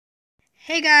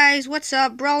Hey guys, what's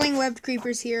up? Brawling Webbed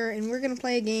Creepers here, and we're gonna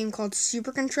play a game called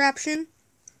Super Contraption.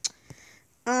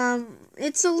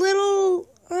 It's a little,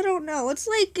 I don't know, it's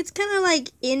kind of like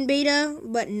in beta,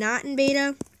 but not in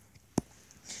beta.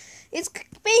 It's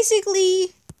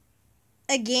basically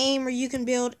a game where you can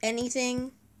build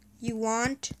anything you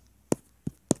want,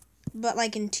 but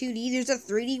like in 2D. There's a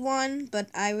 3D one,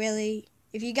 but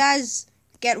if you guys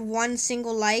get one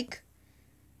single like,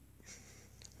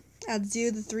 I'll do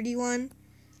the 3D one.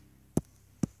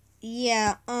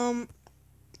 Yeah,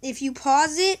 if you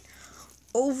pause it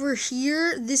over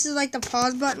here, this is like the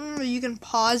pause button where you can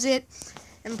pause it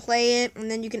and play it, and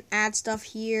then you can add stuff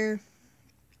here,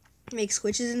 make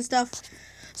switches and stuff.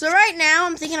 So right now,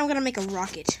 I'm thinking I'm gonna make a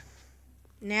rocket.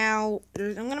 Now,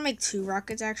 I'm gonna make two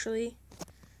rockets actually.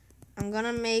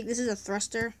 This is a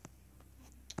thruster.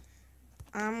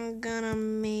 I'm gonna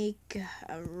make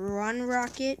a run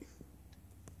rocket.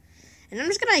 And I'm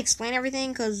just gonna explain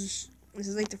everything because this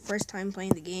is like the first time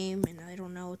playing the game and I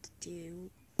don't know what to do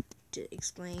to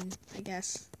explain, I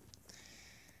guess.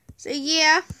 So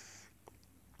yeah,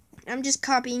 I'm just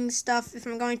copying stuff. If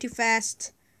I'm going too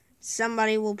fast,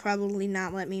 somebody will probably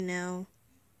not let me know.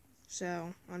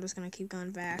 So I'm just gonna keep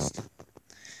going fast.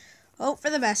 Hope for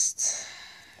the best.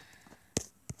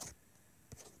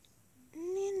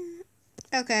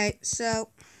 Okay, so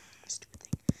stupid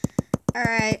thing.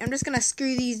 Alright, I'm just gonna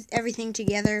screw everything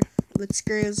together with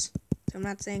screws. So I'm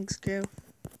not saying screw.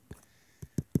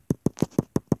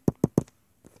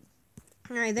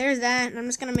 Alright, there's that. And I'm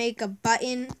just gonna make a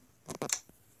button.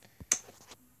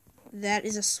 That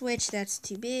is a switch. That's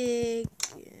too big.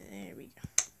 There we go.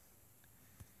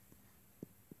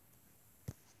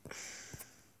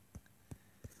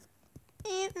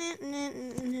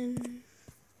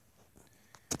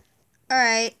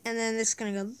 Alright, and then this is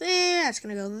gonna go there. That's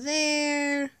gonna go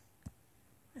there.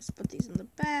 Let's put these in the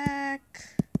back.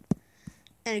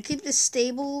 And to keep this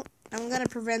stable, I'm gonna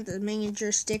prevent the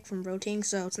miniature stick from rotating,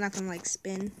 so it's not gonna like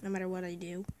spin no matter what I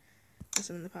do.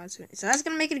 So that's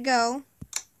gonna make it go.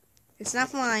 It's not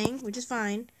flying, which is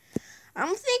fine.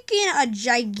 I'm thinking a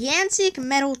gigantic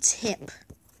metal tip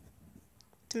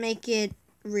to make it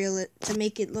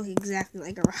look exactly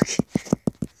like a rocket.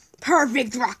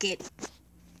 Perfect rocket.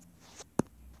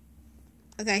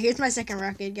 Okay, here's my second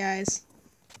rocket, guys.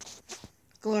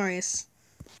 Glorious.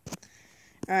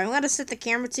 Alright, I'm gonna set the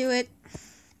camera to it.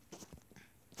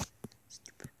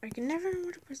 I can never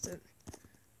remember to press it.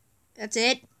 That's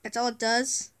it. That's all it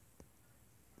does.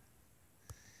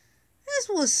 This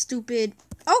was stupid.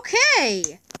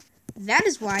 Okay! That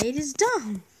is why it is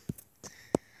dumb.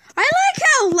 I like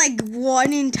how, like,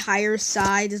 one entire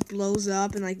side just blows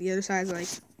up and, like, the other side's like,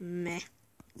 meh.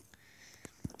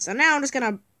 So now I'm just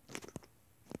gonna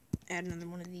add another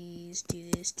one of these. Do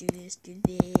this, do this, do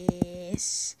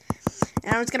this.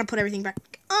 And I'm just gonna put everything back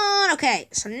on. Okay,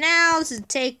 so now this is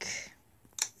take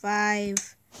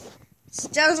 5. This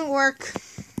doesn't work.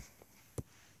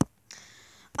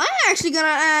 I'm actually gonna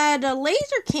add a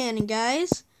laser cannon,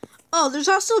 guys. Oh, there's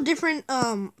also different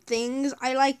things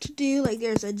I like to do. Like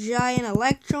there's a giant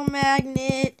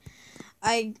electromagnet.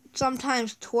 I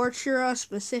sometimes torture a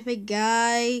specific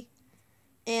guy.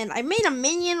 And I made a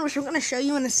minion, which I'm gonna show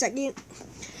you in a second.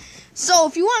 So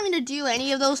if you want me to do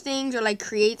any of those things or like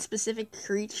create specific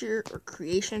creations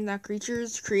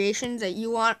that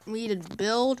you want me to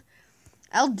build,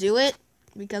 I'll do it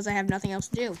because I have nothing else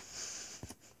to do.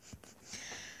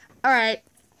 Alright.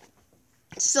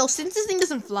 So since this thing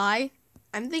doesn't fly,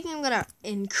 I'm thinking I'm gonna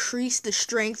increase the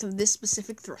strength of this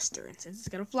specific thruster. And since it's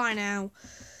gonna fly now,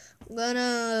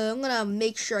 I'm gonna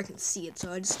make sure I can see it.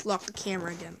 So I just lock the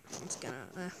camera again. It's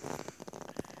gonna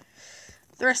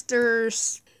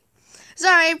thrusters.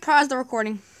 Sorry, pause the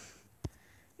recording.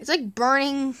 It's like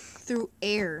burning through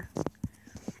air.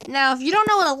 Now, if you don't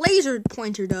know what a laser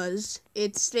pointer does,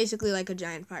 it's basically like a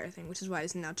giant fire thing, which is why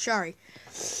it's now Chari.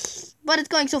 But it's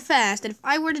going so fast that if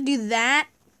I were to do that,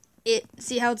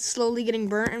 see how it's slowly getting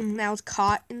burnt and now it's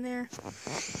caught in there?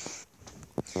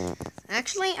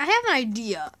 Actually, I have an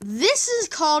idea. This is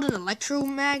called an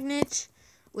electromagnet,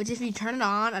 which if you turn it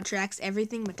on, attracts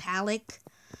everything metallic.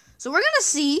 So we're gonna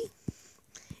see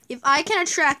if I can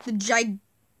attract the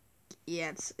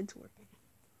Yeah, it's working.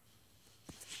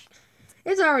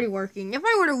 It's already working. If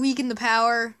I were to weaken the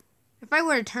power, if I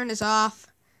were to turn this off,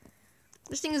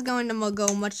 this thing is going to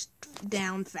go much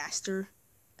down faster.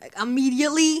 Like,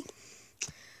 immediately.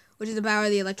 Which is the power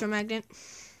of the electromagnet.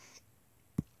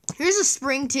 Here's a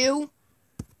spring, too.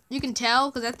 You can tell,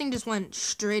 because that thing just went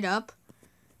straight up.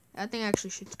 That thing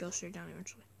actually should go straight down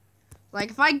eventually.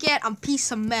 Like, if I get a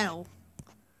piece of metal,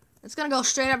 it's going to go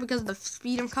straight up because of the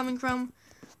speed I'm coming from.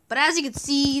 But as you can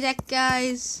see, that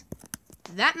guys,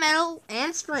 that metal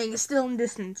and spring is still in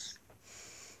distance.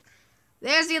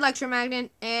 There's the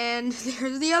electromagnet, and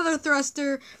there's the other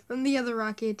thruster from the other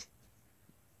rocket.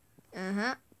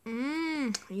 Yeah,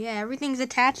 everything's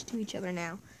attached to each other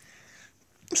now.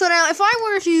 So now, if I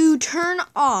were to turn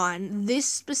on this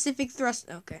specific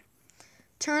thruster,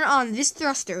 turn on this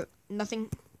thruster, nothing,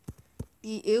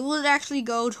 it would actually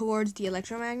go towards the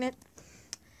electromagnet,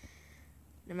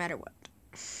 no matter what.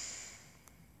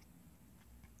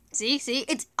 See,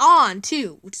 it's on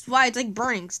too, which is why it's like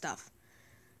burning stuff.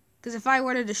 Because if I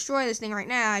were to destroy this thing right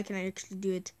now, I can actually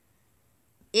do it.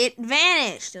 It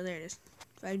vanished. Oh, there it is.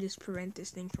 If I just prevent this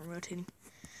thing from rotating,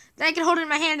 then I can hold it in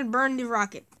my hand and burn the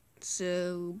rocket.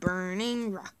 So,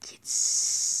 burning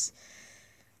rockets.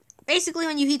 Basically,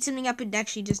 when you heat something up, it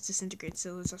actually just disintegrates.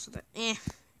 So, there's also that.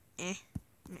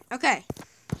 Okay.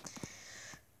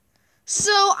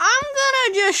 So, I'm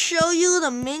gonna just show you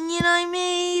the minion I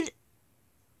made.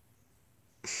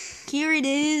 Here it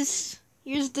is.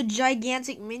 Here's the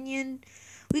gigantic minion.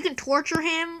 We can torture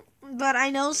him, but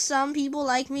I know some people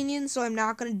like minions, so I'm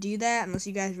not gonna do that unless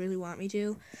you guys really want me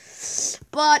to.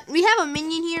 But we have a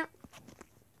minion here.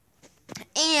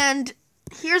 And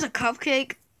here's a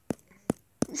cupcake.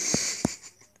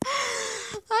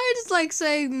 I just like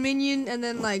saying minion and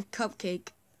then like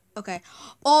cupcake. Okay.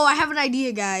 Oh, I have an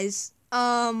idea, guys.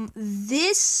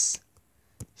 This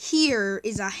here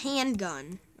is a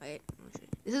handgun. Wait,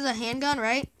 this is a handgun,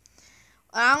 right?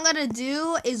 What I'm gonna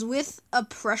do is with a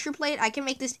pressure plate, I can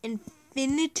make this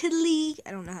infinitely.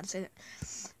 I don't know how to say that.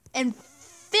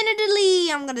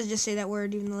 Infinitely. I'm gonna just say that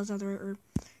word, even though it's not the right word.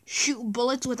 Shoot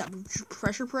bullets with a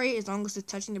pressure plate as long as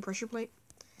it's touching the pressure plate.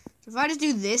 So if I just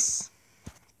do this,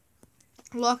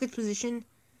 lock its position,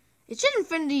 it should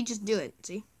infinity just do it.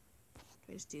 See? If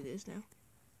I just do this now.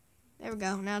 There we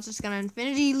go. Now it's just gonna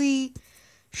infinitely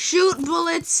shoot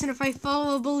bullets, and if I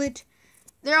follow a bullet,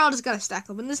 they're all just gonna stack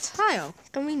up in this tile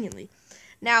conveniently.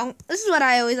 Now, this is what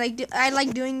I always like. I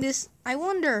like doing this. I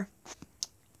wonder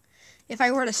if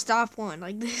I were to stop one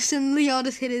like this, and they all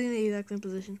just hit it in the exact same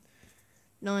position.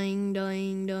 Doing,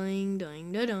 doing, doing,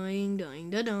 doing, doing, doing,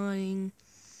 doing.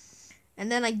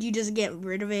 And then, like, you just get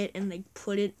rid of it and, like,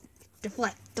 put it,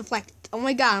 deflect. Oh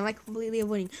my god, I'm, like, completely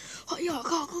avoiding. Oh, yeah,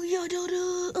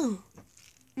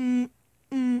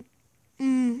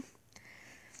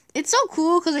 It's so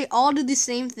cool because they all do the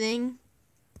same thing.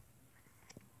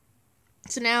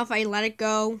 So now if I let it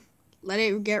go, let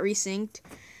it get resynced,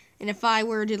 and if I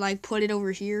were to, like, put it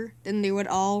over here, then they would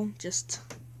all just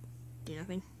do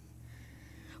nothing.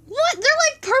 What? They're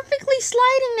like perfectly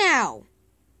sliding now.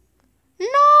 No, it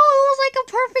was like a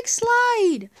perfect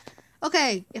slide.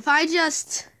 Okay, if I do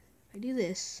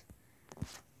this,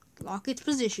 lock its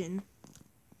position,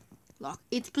 lock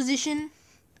its position,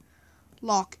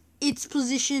 lock its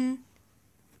position,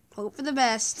 hope for the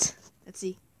best. Let's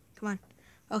see. Come on.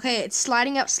 Okay, it's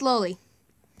sliding up slowly.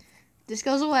 This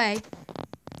goes away,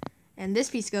 and this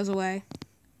piece goes away.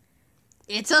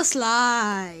 It's a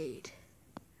slide.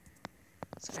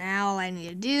 So now all I need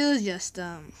to do is just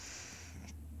do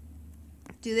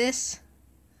this.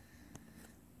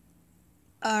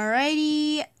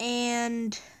 Alrighty,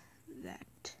 and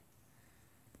that.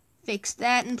 Fix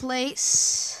that in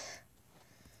place.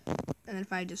 And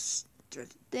if I just do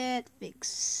that,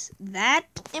 fix that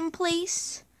in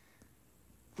place.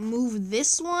 Move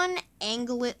this one,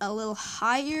 angle it a little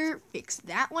higher, fix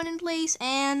that one in place,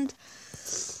 and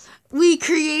we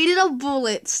created a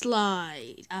bullet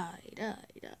slide.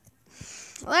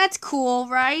 Well, that's cool,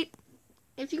 right?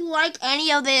 If you like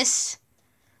any of this,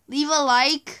 leave a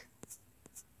like.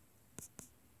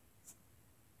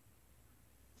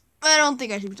 I don't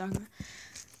think I should be talking about it.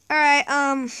 Alright,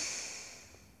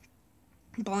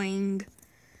 boing.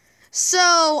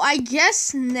 So, I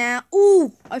guess now...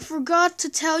 Ooh, I forgot to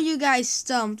tell you guys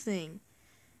something.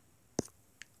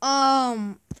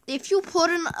 If you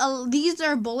put in... these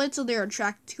are bullets, so they're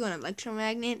attracted to an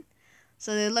electromagnet.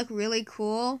 So they look really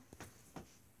cool.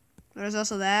 There's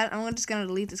also that. I'm just gonna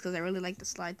delete this because I really like the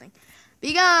slide thing.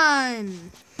 Be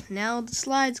gone! Now the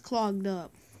slide's clogged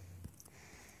up.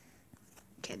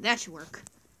 Okay, that should work.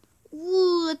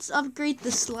 Ooh, let's upgrade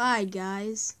the slide,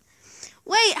 guys.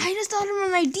 Wait, I just thought of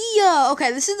an idea.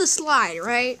 Okay, this is the slide,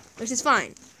 right? Which is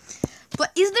fine.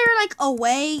 But is there, like, a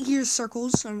way... Here's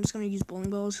circles, so I'm just gonna use bowling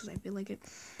balls because I feel like it.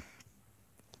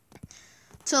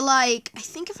 So, like, I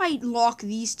think if I lock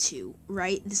these two,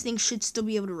 right, this thing should still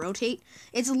be able to rotate.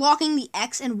 It's locking the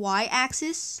X and Y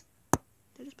axis. Did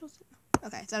I just pause it?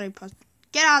 Okay, I thought I paused.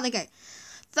 Get out of the game.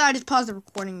 Thought I just paused the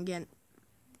recording again.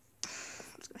 I'm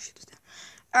just gonna shoot this down.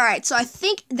 Alright, so I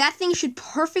think that thing should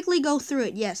perfectly go through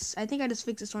it. Yes, I think I just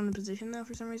fixed this one in position, though,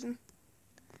 for some reason.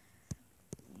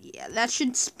 Yeah, that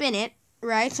should spin it,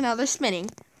 right? So now they're spinning.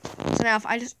 So now if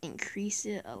I just increase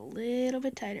it a little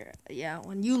bit tighter. Yeah,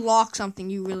 when you lock something,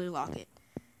 you really lock it.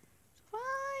 If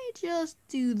I just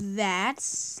do that,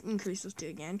 increase those two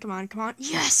again. Come on, come on.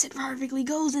 Yes, it perfectly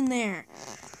goes in there.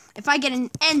 If I get an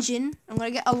engine, I'm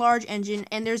going to get a large engine.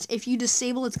 And if you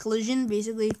disable its collision,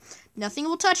 basically nothing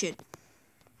will touch it.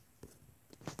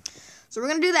 So we're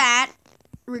going to do that.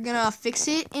 We're going to fix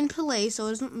it in place so it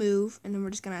doesn't move. And then we're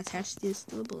just going to attach this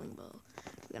to the bowling ball.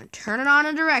 We're going to turn it on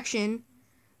a direction.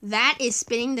 That is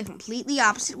spinning the completely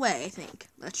opposite way, I think.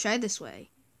 Let's try this way.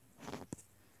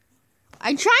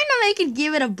 I'm trying to make it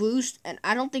give it a boost, and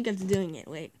I don't think it's doing it.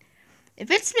 Wait. If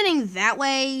it's spinning that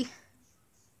way...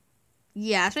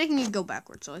 Yeah, it's making it go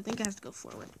backwards, so I think it has to go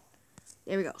forward.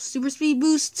 There we go. Super speed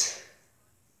boost.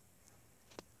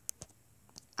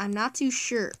 I'm not too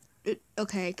sure.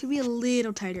 Okay, it could be a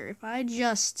little tighter. If I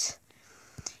just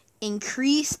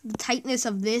increase the tightness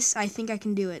of this, I think I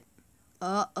can do it.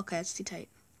 Oh, okay, it's too tight.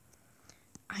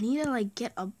 I need to, like,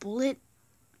 get a bullet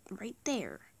right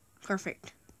there.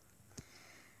 Perfect.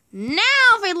 Now,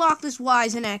 if I lock this Y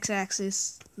and X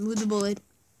axis with the bullet,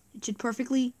 it should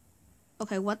perfectly...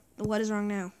 Okay, what is wrong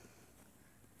now?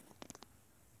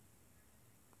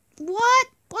 What?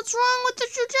 What's wrong with the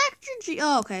trajectory?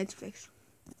 Oh, okay, it's fixed.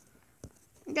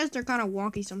 I guess they're kind of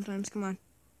wonky sometimes. Come on.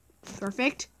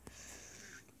 Perfect.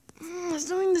 It's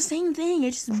doing the same thing.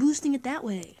 It's just boosting it that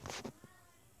way.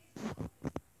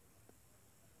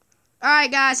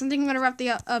 Alright, guys. I think I'm going to wrap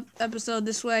the episode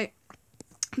this way.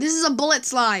 This is a bullet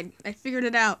slide. I figured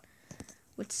it out.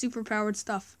 With super powered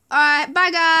stuff. Alright, bye,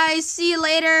 guys. See you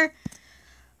later.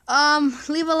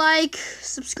 Leave a like.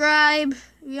 Subscribe.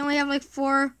 We only have like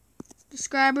 4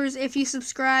 subscribers. If you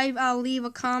subscribe, I'll leave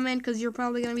a comment because you're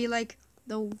probably going to be like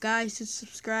the guys who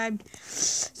subscribed.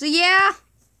 So, yeah.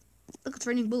 Look, it's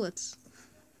raining bullets.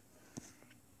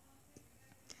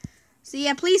 So,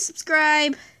 yeah, please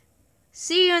subscribe.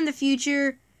 See you in the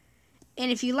future.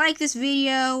 And if you like this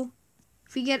video,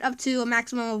 if we get up to a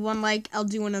maximum of 1 like, I'll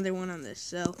do another one on this.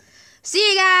 So,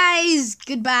 see you guys.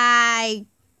 Goodbye.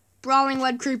 Brawling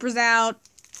Lead Creepers out.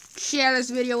 Share this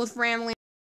video with family.